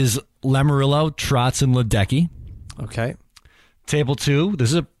 is Lamoriello, Trotz, and Ledecky. Okay. Table 2,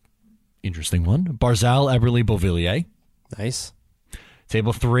 this is a interesting one. Barzal, Eberle, Beauvillier. Nice.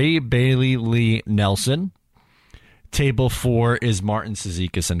 Table 3, Bailey, Lee, Nelson. Table 4 is Martin,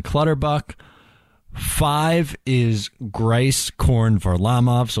 Cizikas, and Clutterbuck. 5 is Grice, Korn,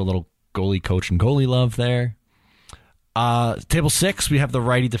 Varlamov. So a little goalie coach and goalie love there. Table 6, we have the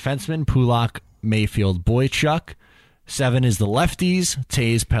righty defenseman, Pulak, Mayfield, Boychuk. 7 is the lefties,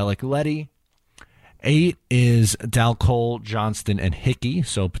 Tays, Pelech, Leddy. 8 is Dalcol, Johnston, and Hickey,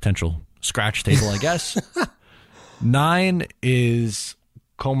 so potential scratch table, I guess. 9 is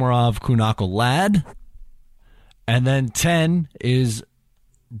Komarov, Kunakal, Ladd. And then 10 is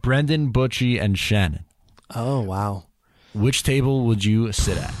Brendan, Butchie, and Shannon. Oh, wow. Which table would you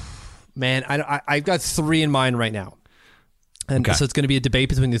sit at? Man, I've got 3 in mind right now. And so it's going to be a debate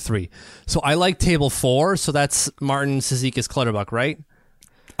between the 3. So I like table 4, so that's Martin, Cizikas, Clutterbuck, right?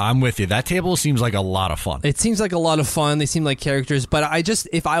 I'm with you. That table seems like a lot of fun. It seems like a lot of fun. They seem like characters, but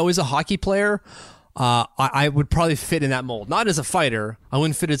if I was a hockey player, I would probably fit in that mold. Not as a fighter. I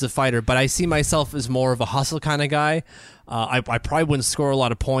wouldn't fit as a fighter, but I see myself as more of a hustle kind of guy. I probably wouldn't score a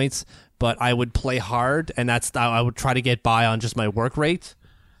lot of points, but I would play hard, and I would try to get by on just my work rate.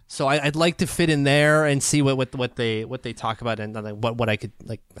 So I'd like to fit in there and see what they talk about, and what I could,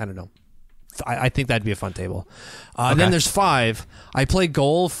 like, I don't know. I think that'd be a fun table. And then there's 5. I play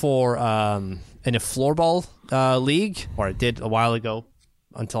goal for in a floorball league, or I did a while ago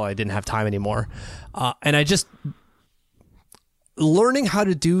until I didn't have time anymore. And learning how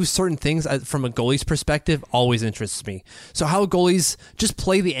to do certain things from a goalie's perspective always interests me. So how goalies just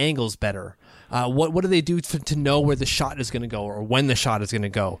play the angles better. What do they do to know where the shot is going to go or when the shot is going to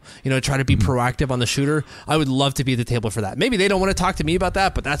go? Try to be proactive on the shooter. I would love to be at the table for that. Maybe they don't want to talk to me about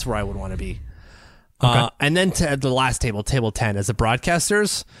that, but that's where I would want to be. Okay. And then to the last table 10, as the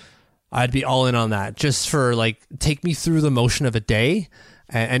broadcasters, I'd be all in on that just for take me through the motion of a day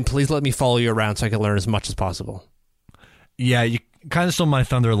and please let me follow you around so I can learn as much as possible. Yeah, you kind of stole my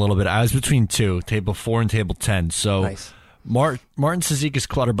thunder a little bit. I was between two, table 4 and table 10. So nice. Martin Cizikas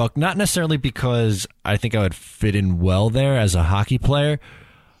Clutterbuck, not necessarily because I think I would fit in well there as a hockey player.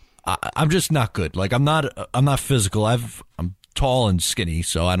 I'm just not good. I'm not physical. I'm tall and skinny,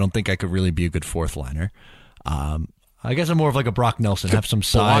 so I don't think I could really be a good fourth liner. I guess I'm more of a Brock Nelson, have some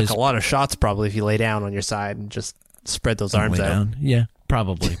size. Block a lot of shots probably if you lay down on your side and just spread those arms out. Down. Yeah,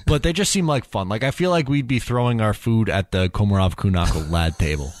 probably. But they just seem like fun. I feel like we'd be throwing our food at the Komarov Kunako lad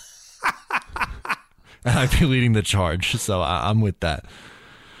table. And I'd be leading the charge, so I'm with that.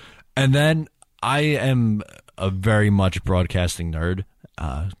 And then I am a very much broadcasting nerd,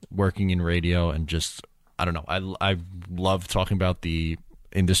 working in radio and just, I don't know, I love talking about the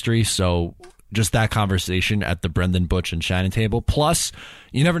industry, so just that conversation at the Brendan, Butch, and Shannon table. Plus,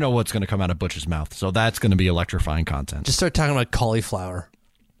 you never know what's going to come out of Butch's mouth, so that's going to be electrifying content. Just start talking about cauliflower.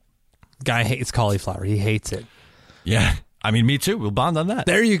 Guy hates cauliflower. He hates it. Yeah. I mean, me too. We'll bond on that.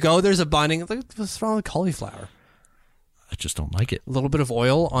 There you go. There's a bonding. What's wrong with cauliflower? I just don't like it. A little bit of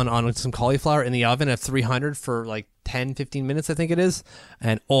oil on some cauliflower in the oven at 300 for 10, 15 minutes, I think it is.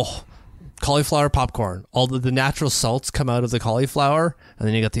 And, cauliflower popcorn. All the natural salts come out of the cauliflower, and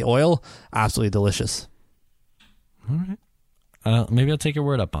then you got the oil. Absolutely delicious. All right. Maybe I'll take your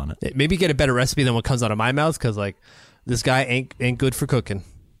word up on it. Maybe get a better recipe than what comes out of my mouth, because, this guy ain't good for cooking.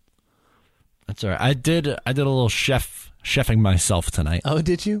 That's all right. I did a little chefing myself tonight. Oh,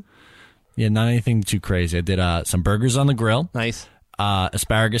 did you? Yeah, not anything too crazy. I did some burgers on the grill. Nice.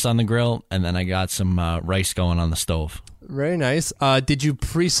 Asparagus on the grill, and then I got some rice going on the stove. Very nice. Did you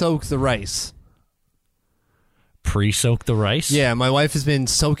pre-soak the rice? Pre-soak the rice? Yeah, my wife has been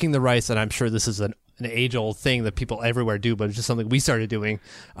soaking the rice, and I'm sure this is an age-old thing that people everywhere do, but it's just something we started doing.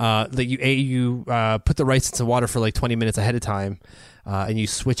 That you put the rice into water for 20 minutes ahead of time, and you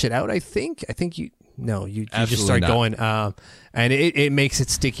switch it out. I think you just start going, and it makes it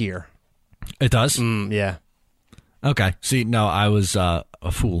stickier. It does? Yeah. Okay. See, no, I was a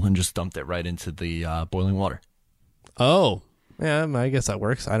fool and just dumped it right into the boiling water. Oh, yeah. I guess that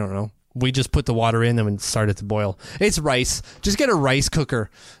works. I don't know. We just put the water in and started to boil. It's rice. Just get a rice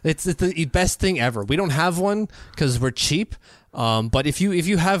cooker. It's the best thing ever. We don't have one because we're cheap. But if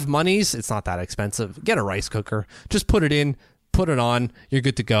you have monies, it's not that expensive. Get a rice cooker. Just put it in, put it on. You're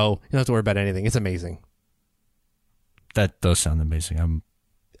good to go. You don't have to worry about anything. It's amazing. That does sound amazing.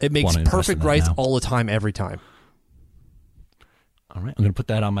 It makes perfect rice all the time, every time. All right. I'm going to put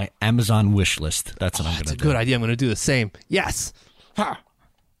that on my Amazon wish list. That's what I'm going to do. That's a good idea. I'm going to do the same. Yes. Ha.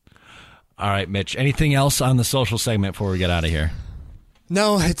 All right, Mitch. Anything else on the social segment before we get out of here?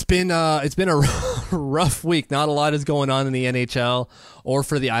 No, it's been a rough week. Not a lot is going on in the NHL or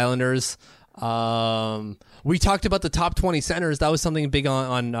for the Islanders. We talked about the top 20 centers. That was something big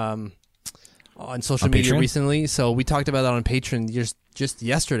on social media recently. So we talked about that on Patreon just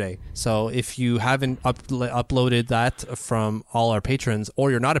yesterday. So if you haven't uploaded that from all our patrons,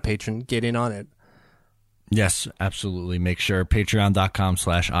 or you're not a patron, get in on it. Yes, absolutely. Make sure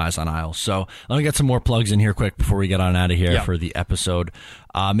patreon.com/EyesOnIsles. So let me get some more plugs in here quick before we get on out of here for the episode.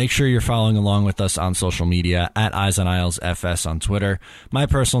 Make sure you're following along with us on social media at EyesOnIslesFS on Twitter. My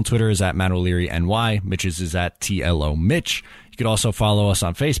personal Twitter is at Matt O'Leary NY. Mitch's is at TLO Mitch. You could also follow us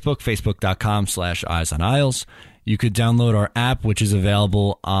on Facebook, facebook.com/EyesOnIsles. You could download our app, which is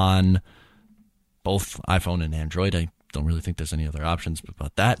available on both iPhone and Android. I don't really think there's any other options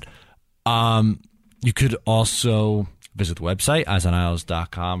about that. You could also visit the website,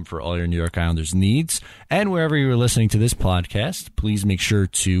 eyesoniles.com, for all your New York Islanders needs. And wherever you're listening to this podcast, please make sure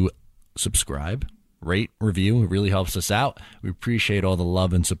to subscribe, rate, review. It really helps us out. We appreciate all the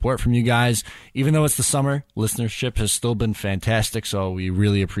love and support from you guys. Even though it's the summer, listenership has still been fantastic, so we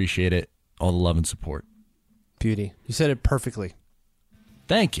really appreciate it, all the love and support. Beauty. You said it perfectly.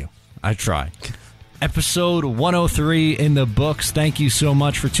 Thank you. I try. Episode 103 in the books. Thank you so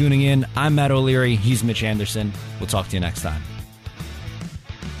much for tuning in. I'm Matt O'Leary. He's Mitch Anderson. We'll talk to you next time.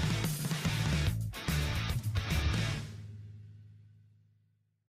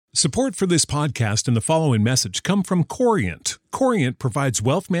 Support for this podcast and the following message come from Corient. Corient provides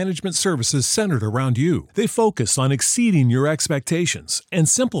wealth management services centered around you. They focus on exceeding your expectations and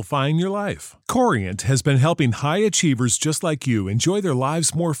simplifying your life. Corient has been helping high achievers just like you enjoy their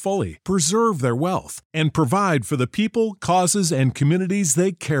lives more fully, preserve their wealth, and provide for the people, causes, and communities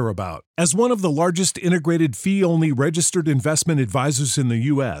they care about. As one of the largest integrated fee-only registered investment advisors in the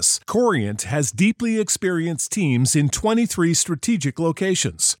U.S., Corient has deeply experienced teams in 23 strategic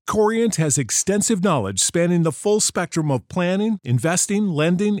locations. Corient has extensive knowledge spanning the full spectrum of planning, investing,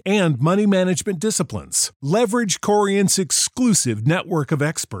 lending, and money management disciplines. Leverage Corient's exclusive network of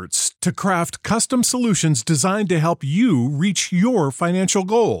experts to craft custom solutions designed to help you reach your financial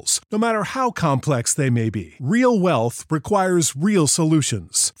goals, no matter how complex they may be. Real wealth requires real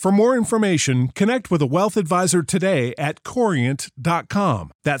solutions. For more information, connect with a wealth advisor today at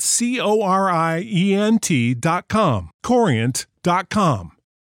Corient.com. That's Corient.com. Corient.com.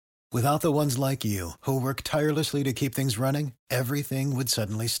 Without the ones like you, who work tirelessly to keep things running, everything would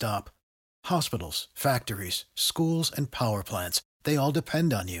suddenly stop. Hospitals, factories, schools, and power plants, they all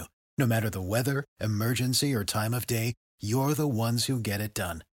depend on you. No matter the weather, emergency, or time of day, you're the ones who get it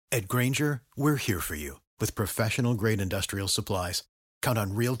done. At Grainger, we're here for you with professional-grade industrial supplies. Count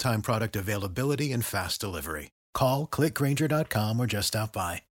on real-time product availability and fast delivery. Call, click Grainger.com, or just stop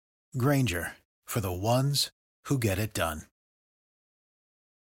by. Grainger, for the ones who get it done.